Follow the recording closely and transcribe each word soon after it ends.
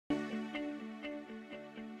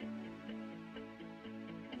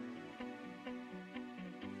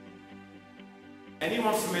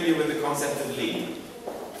Anyone familiar with the concept of lean?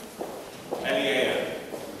 L-E-A-N.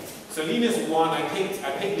 So lean is one. I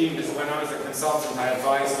picked lean because when I was a consultant, I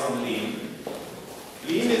advised on lean.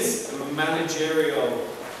 Lean is a managerial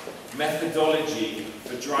methodology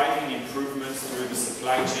for driving improvements through the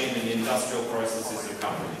supply chain and the industrial processes of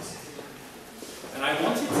companies. And I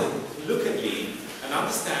wanted to look at lean and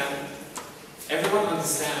understand, everyone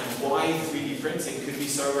understand why 3D printing could be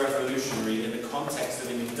so revolutionary in the context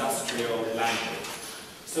of an industrial language.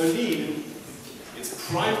 So lean, its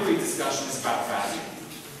primary discussion is about value.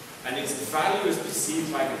 And its value is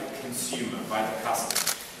perceived by the consumer, by the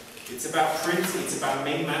customer. It's about printing, it's about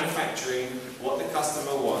manufacturing what the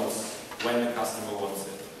customer wants, when the customer wants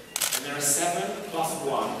it. And there are 7 plus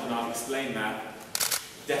 1, and I'll explain that,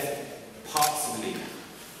 parts of lean,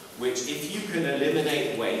 which if you can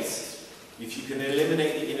eliminate waste, if you can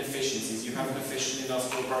eliminate the inefficiencies, you have an efficient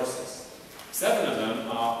industrial process. 7 of them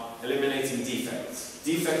are eliminating defects.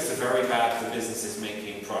 Defects are very bad for businesses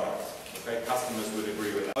making products. Okay, customers would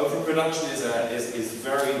agree with that. Overproduction is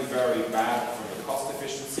very, very bad from a cost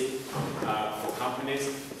efficiency for companies.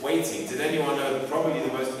 Waiting. Did anyone know that probably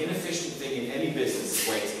the most inefficient thing in any business is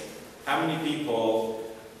waiting? How many people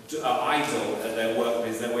are idle at their work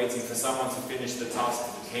because they're waiting for someone to finish the task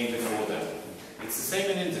that came before them? It's the same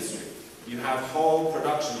in industry. You have whole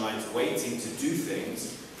production lines waiting to do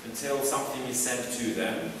things until something is sent to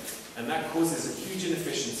them. And that causes a huge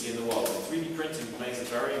inefficiency in the world. And 3D printing plays a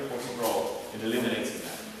very important role in eliminating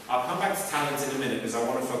that. I'll come back to talent in a minute because I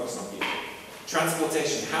want to focus on people.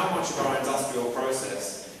 Transportation. How much of our industrial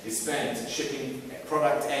process is spent shipping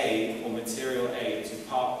product A or material A to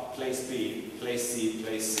place B, place C,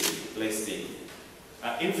 place C, place D?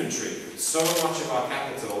 Inventory. So much of our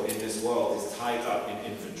capital in this world is tied up in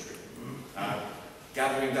inventory.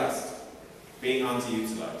 Gathering dust. Being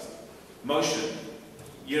underutilized. Motion.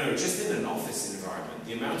 You know, just in an office environment,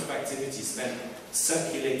 the amount of activity spent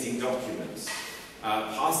circulating documents,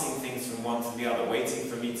 passing things from one to the other, waiting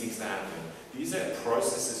for meetings to happen. These are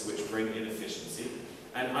processes which bring inefficiency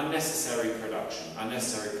and unnecessary production,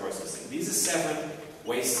 unnecessary processing. These are 7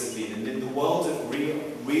 wastes of lean. And in the world of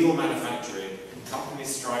real manufacturing,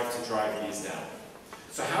 companies strive to drive these down.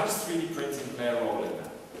 So how does 3D printing play a role in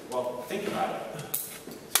that? Well, think about it.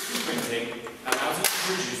 3D printing allows you to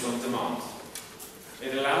produce on demand.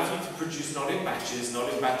 It allows you to produce not in batches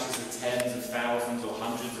of tens of thousands or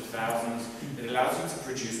hundreds of thousands. It allows you to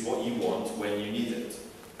produce what you want when you need it,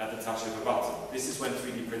 at the touch of a button. This is when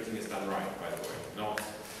 3D printing is done right, by the way, not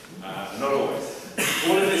always.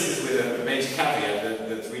 All of this is with a major caveat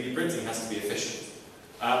that 3D printing has to be efficient.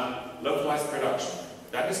 Localized production.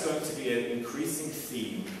 That is going to be an increasing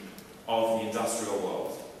theme of the industrial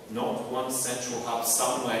world. Not one central hub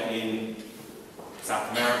somewhere in South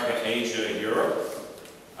America, Asia, Europe.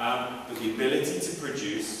 But the ability to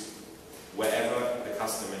produce wherever the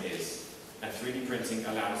customer is. And 3D printing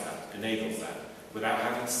allows that, enables that, without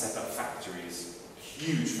having to set up factories,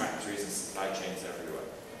 huge factories and supply chains everywhere.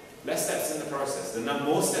 Less steps in the process. The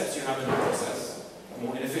more steps you have in the process, the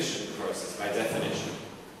more inefficient the process by definition.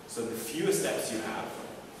 So the fewer steps you have,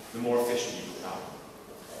 the more efficient you become.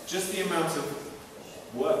 Just the amount of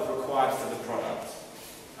work required for the product,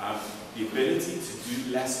 the ability to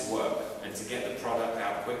do less work and to get the product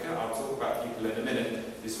out quicker, I'll talk about people in a minute,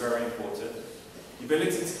 is very important. The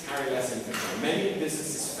ability to carry less inventory. Many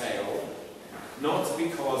businesses fail, not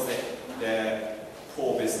because they're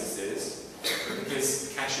poor businesses, but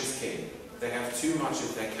because cash is king. They have too much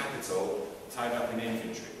of their capital tied up in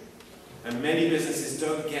inventory. And many businesses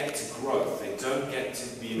don't get to growth, they don't get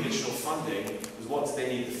to the initial funding, because what do they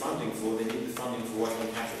need the funding for? They need the funding for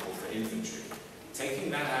working capital, for inventory.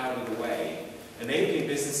 Taking that out of the way, enabling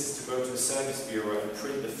businesses to go to a service bureau and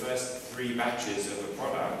print the first 3 batches of a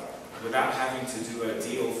product without having to do a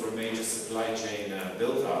deal for a major supply chain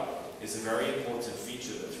build-up is a very important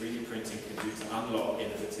feature that 3D printing can do to unlock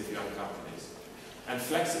innovative young companies. And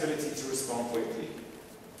flexibility to respond quickly.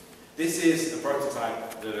 This is a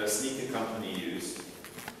prototype that a sneaker company used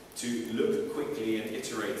to look quickly and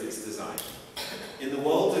iterate its design. In the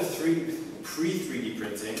world of pre-3D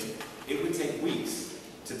printing, it would take weeks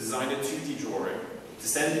to design a 2D drawing, to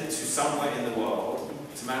send it to somewhere in the world,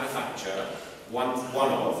 to manufacture one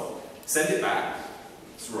of, send it back,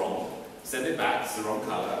 it's wrong, send it back, it's the wrong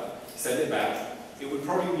color, send it back. It would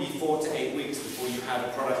probably be 4 to 8 weeks before you had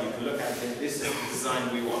a product you can look at and think, this is the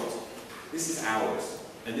design we want. This is ours.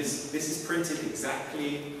 And this is printed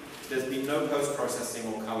exactly, there's been no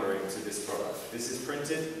post-processing or coloring to this product. This is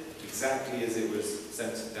printed exactly as it was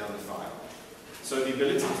sent down the file. So the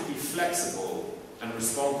ability to be flexible and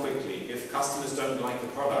respond quickly if customers don't like the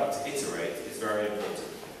product, to iterate, is very important.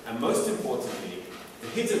 And most importantly, The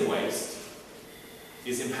hidden waste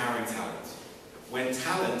is empowering talent. When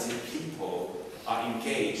talented people are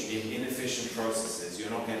engaged in inefficient processes, you're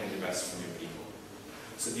not getting the best from your people.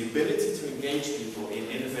 So the ability to engage people in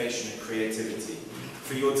innovation and creativity,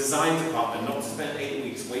 for your design department not to spend 8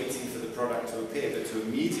 weeks waiting for the product to appear, but to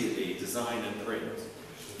immediately design and print.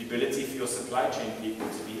 The ability for your supply chain people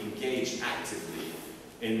to be engaged actively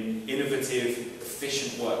in innovative,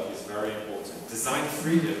 efficient work is very important. Design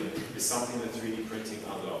freedom is something that 3D printing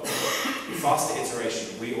unlocks. Faster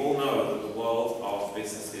iteration. We all know that the world of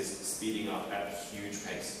business is speeding up at a huge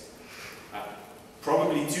pace.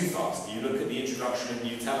 Probably too fast. You look at the introduction of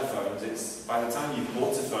new telephones, it's by the time you've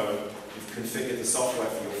bought a phone, you've configured the software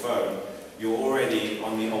for your phone, you're already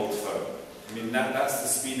on the old phone. I mean, that's the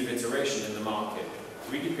speed of iteration in the market.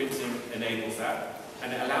 3D printing enables that,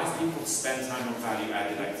 and it allows people to spend time on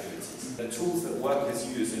value-added activities. The tools that workers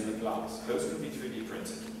use in the plants, those can be 3D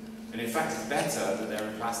printed. And in fact, it's better that they're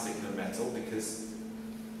in plastic than metal, because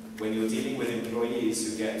when you're dealing with employees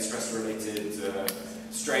who get stress-related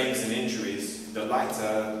strains and injuries, the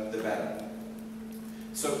lighter, the better.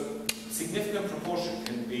 So, significant proportion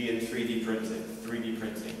can be in 3D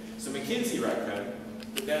printing. So McKinsey reckon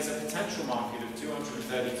that there's a potential market of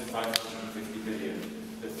 230 to 550 billion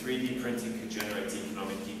that 3D printing could generate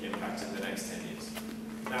economic impact in the next 10 years.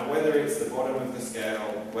 Now, whether it's the bottom of the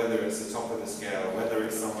scale, whether it's the top of the scale, whether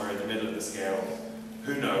it's somewhere in the middle of the scale,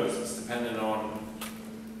 who knows? It's dependent on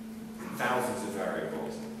thousands of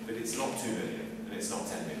variables, but it's not 2 million and it's not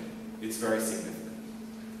 10 million. It's very significant.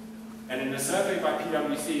 And in a survey by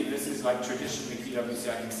PwC, and this is like traditionally PwC,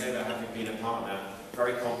 I can say that having been a partner,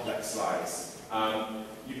 very complex slides.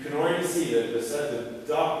 You can already see that the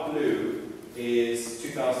dark blue is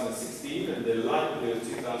 2016 and the light blue is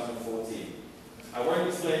 2014. I won't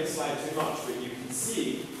explain the slide too much, but you can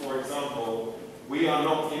see, for example, we are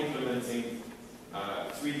not implementing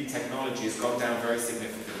 3D technology has gone down very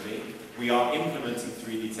significantly. We are implementing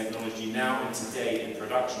 3D technology now, and today in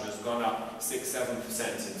production has gone up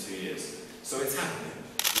 6–7% in 2 years. So it's happening.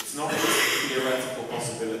 It's not just a theoretical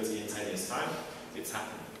possibility in 10 years' time, it's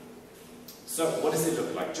happening. So what does it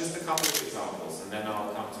look like? Just a couple of examples, and then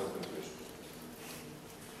I'll come to a conclusion.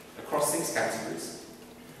 Across 6 categories.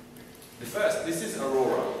 The first, this is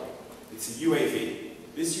Aurora. It's a UAV.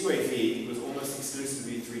 This UAV was almost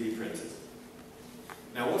exclusively 3D printed.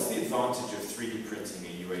 Now, what's the advantage of 3D printing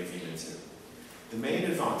a UAV material? The main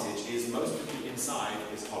advantage is most of the inside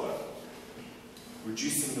is hollow,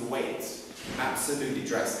 reducing the weight absolutely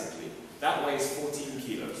drastically. That weighs 14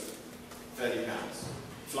 kilos, 30 pounds,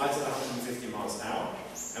 flies at 150 miles an hour,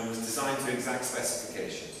 and was designed to exact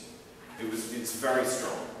specifications. It's very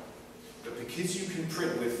strong. But because you can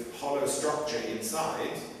print with hollow structure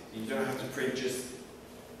inside, you don't have to print just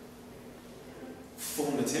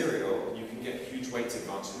full material, you can get huge weight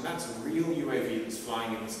advantage. And that's a real UAV that's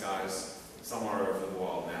flying in the skies somewhere over the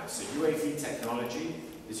world now. So UAV technology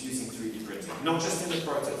is using 3D printing, not just in the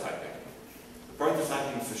prototyping. The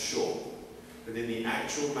prototyping for sure, but in the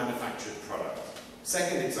actual manufactured product.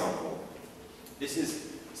 Second example,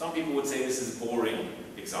 some people would say this is a boring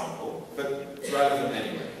example, but it's relevant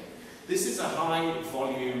anyway. This is a high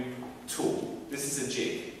volume tool. This is a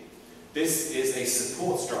jig. This is a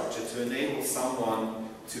support structure to enable someone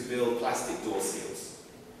to build plastic door seals.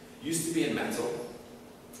 Used to be in metal,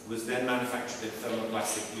 was then manufactured in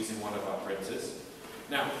thermoplastic using one of our printers.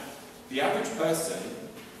 Now, the average person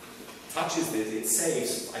touches this, it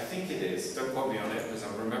saves, I think it is, don't quote me on it because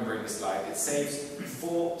I'm remembering the slide, it saves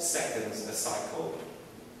 4 seconds a cycle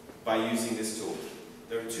by using this tool.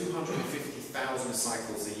 There are 250,000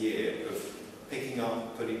 cycles a year of picking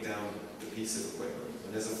up, putting down the piece of equipment.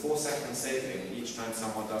 And there's a 4-second saving each time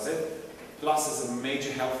someone does it. Plus there's a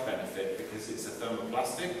major health benefit because it's a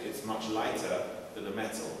thermoplastic, it's much lighter than a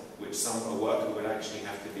metal, which a worker would actually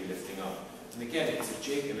have to be lifting up. And again, it's a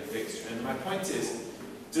jig and a fixture. And my point is,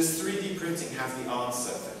 does 3D printing have the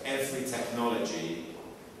answer for every technology?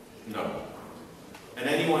 No. And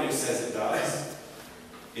anyone who says it does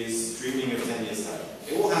is dreaming of 10 years' time.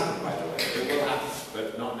 It will happen, by the way. It will happen,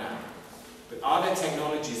 but not now. But are there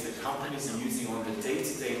technologies that companies are using on the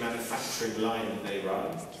day-to-day manufacturing line that they run,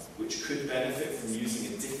 which could benefit from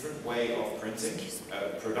using a different way of printing,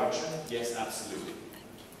 production? Yes, absolutely.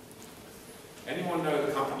 Anyone know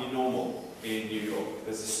the company Normal in New York?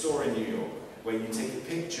 There's a store in New York where you take a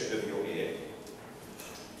picture of your ear,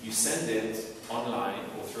 you send it online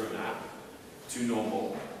or through an app to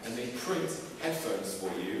Normal, and they print headphones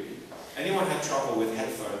for you. Anyone had trouble with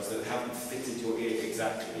headphones that haven't fitted your ear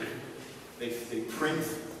exactly? They print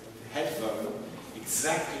the headphone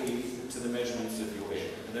exactly to the measurements of your ear.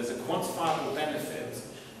 And there's a quantifiable benefit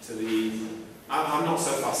to the I'm not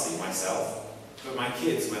so fussy myself, but my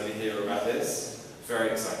kids, when they hear about this,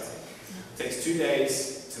 very exciting. It takes 2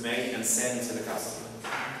 days to make and send to the customer.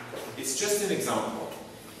 It's just an example.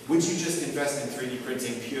 Would you just invest in 3D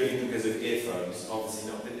printing purely because of earphones? Obviously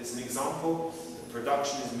not, but it's an example.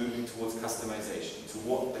 Production is moving towards customization, to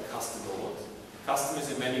what the customer wants. Customers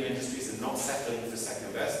in many industries are not settling for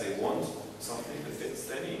second best. They want something that fits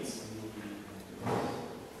their needs.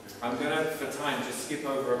 I'm going to, for time, just skip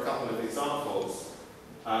over a couple of examples.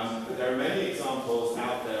 But there are many examples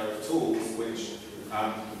out there of tools which,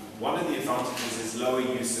 one of the advantages is lower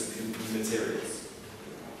use of materials.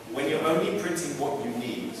 When you're only printing what you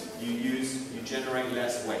need, you generate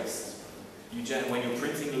less waste. When you're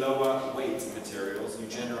printing lower weight materials, you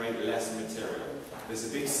generate less material. There's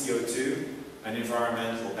a big CO2 and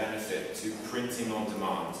environmental benefit to printing on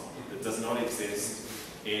demand that does not exist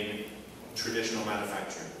in traditional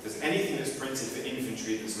manufacturing. If there's anything that's printed for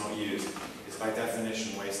inventory that's not used, it's by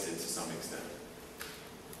definition wasted to some extent.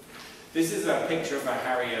 This is a picture of a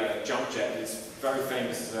Harrier jump jet. It's a very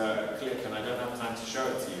famous clip, and I don't have time to show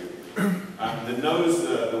it to you.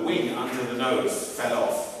 The wing under the nose fell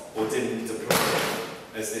off, or didn't deploy,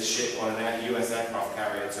 as this ship on an US aircraft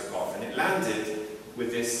carrier took off, and it landed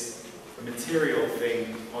with this material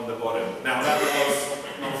thing on the bottom. Now that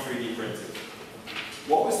was not 3D printed.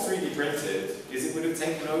 What was 3D printed is it would have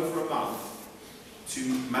taken over a month to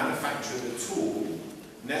manufacture the tool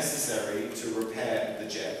necessary to repair the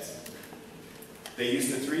jet. They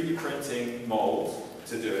used a 3D printing mold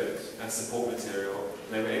to do it and support material,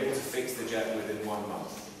 and they were able to fix the jet within 1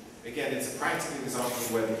 month. Again, it's a practical example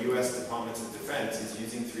where the US Department of Defense is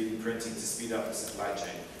using 3D printing to speed up the supply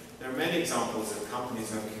chain. There are many examples of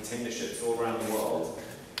companies who have container ships all around the world.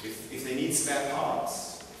 If they need spare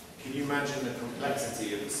parts, can you imagine the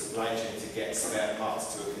complexity of the supply chain to get spare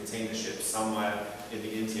parts to a container ship somewhere in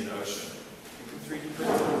the Indian Ocean? You can 3D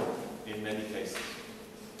print it in many cases.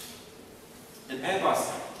 And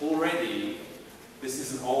Airbus already, this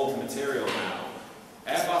is an old material now,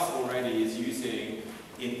 Airbus already is using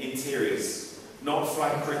in interiors, not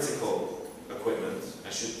flight critical equipment,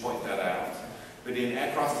 I should point that out, but in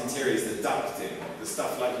aircraft interiors, the ducting, the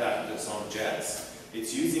stuff like that that's on jets,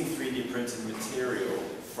 it's using 3D printed material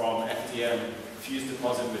from FDM, fused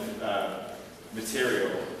deposit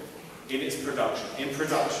material, in its production,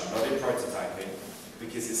 not in prototyping,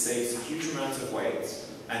 because it saves a huge amount of weight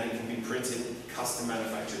and it can be printed, custom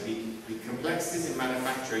manufactured. The complexities in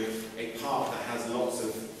manufacturing a part that has lots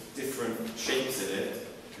of different shapes in it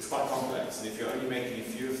is quite complex, and if you're only making a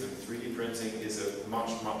few of them, 3D printing is a much,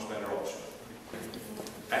 much better option.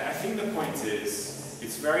 I think the point is,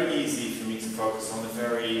 it's very easy for me to focus on the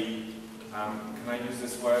very, can I use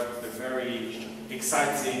this word, the very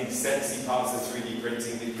exciting, sexy parts of 3D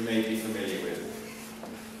printing that you may be familiar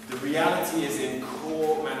with. The reality is in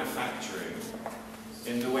core manufacturing,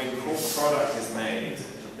 in the way core product is made,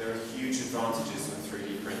 there are huge advantages with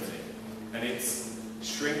 3D printing. And it's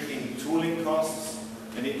shrinking tooling costs,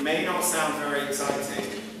 and it may not sound very exciting,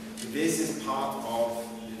 but this is part of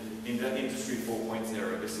in the Industry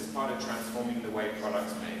 4.0. This is part of transforming the way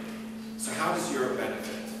products are made. So how does Europe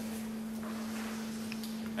benefit?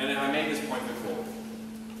 And I made this point before.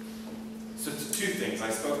 So 2 things. I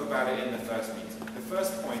spoke about it in the first meeting. The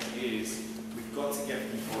first point is we've got to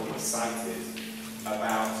get people excited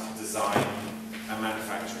about design and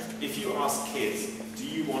manufacturing. If you ask kids, do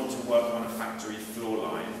you want to work on a factory floor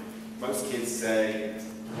line? Most kids say,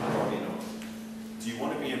 probably not. Do you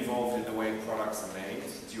want to be involved in the way products are made?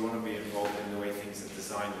 Do you want to be involved in the way things are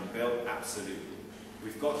designed and built? Absolutely.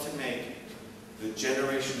 We've got to make the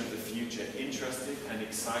generation of the future interested and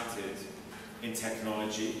excited in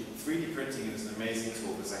technology. 3D printing is an amazing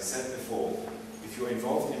tool. As I said before, if you're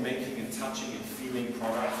involved in making and touching and feeling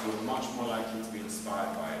products, you're much more likely to be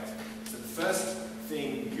inspired by it. So the first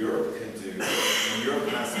thing Europe can do, and Europe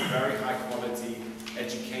has some very high quality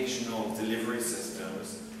educational delivery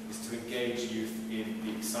systems, is to engage youth in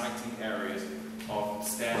the exciting areas of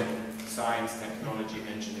STEM, science, technology,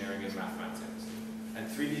 engineering, and mathematics. And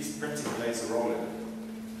 3D printing plays a role in it.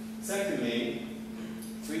 Secondly,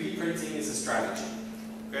 3D printing is a strategy.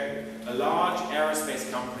 Okay? A large aerospace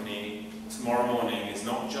company tomorrow morning is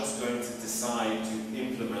not just going to decide to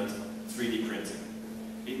implement 3D printing.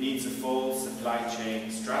 It needs a full supply chain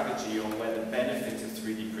strategy on where the benefit of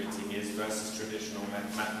 3D printing is versus traditional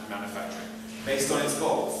manufacturing, based on its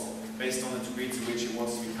goals, based on the degree to which it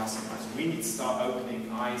wants to be customized. We need to start opening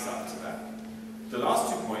eyes up to that. The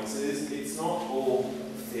last 2 points is it's not all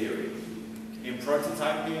theory. In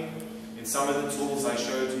prototyping, in some of the tools I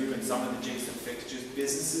showed you, in some of the jigs and fixtures,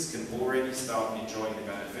 businesses can already start enjoying the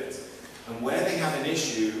benefits. And where they have an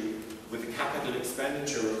issue, with the capital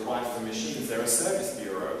expenditure required for machines, there are service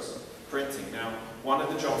bureaus printing. Now, one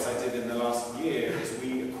of the jobs I did in the last year is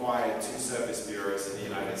we acquired 2 service bureaus in the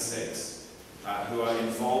United States who are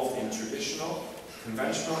involved in traditional,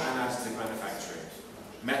 conventional and additive manufacturing,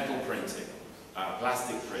 metal printing,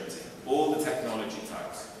 plastic printing, all the technology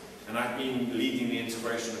types. And I've been leading the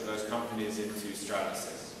integration of those companies into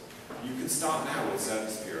Stratasys. You can start now with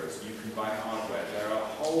service bureaus. You can buy hardware. There are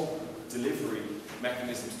whole delivery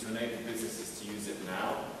mechanisms to enable businesses to use it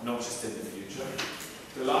now, not just in the future.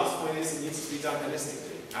 The last point is it needs to be done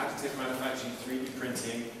holistically. Additive manufacturing, 3D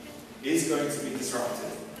printing is going to be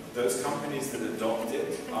disruptive. Those companies that adopt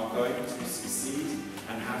it are going to succeed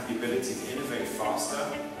and have the ability to innovate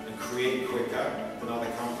faster and create quicker than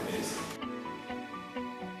other companies.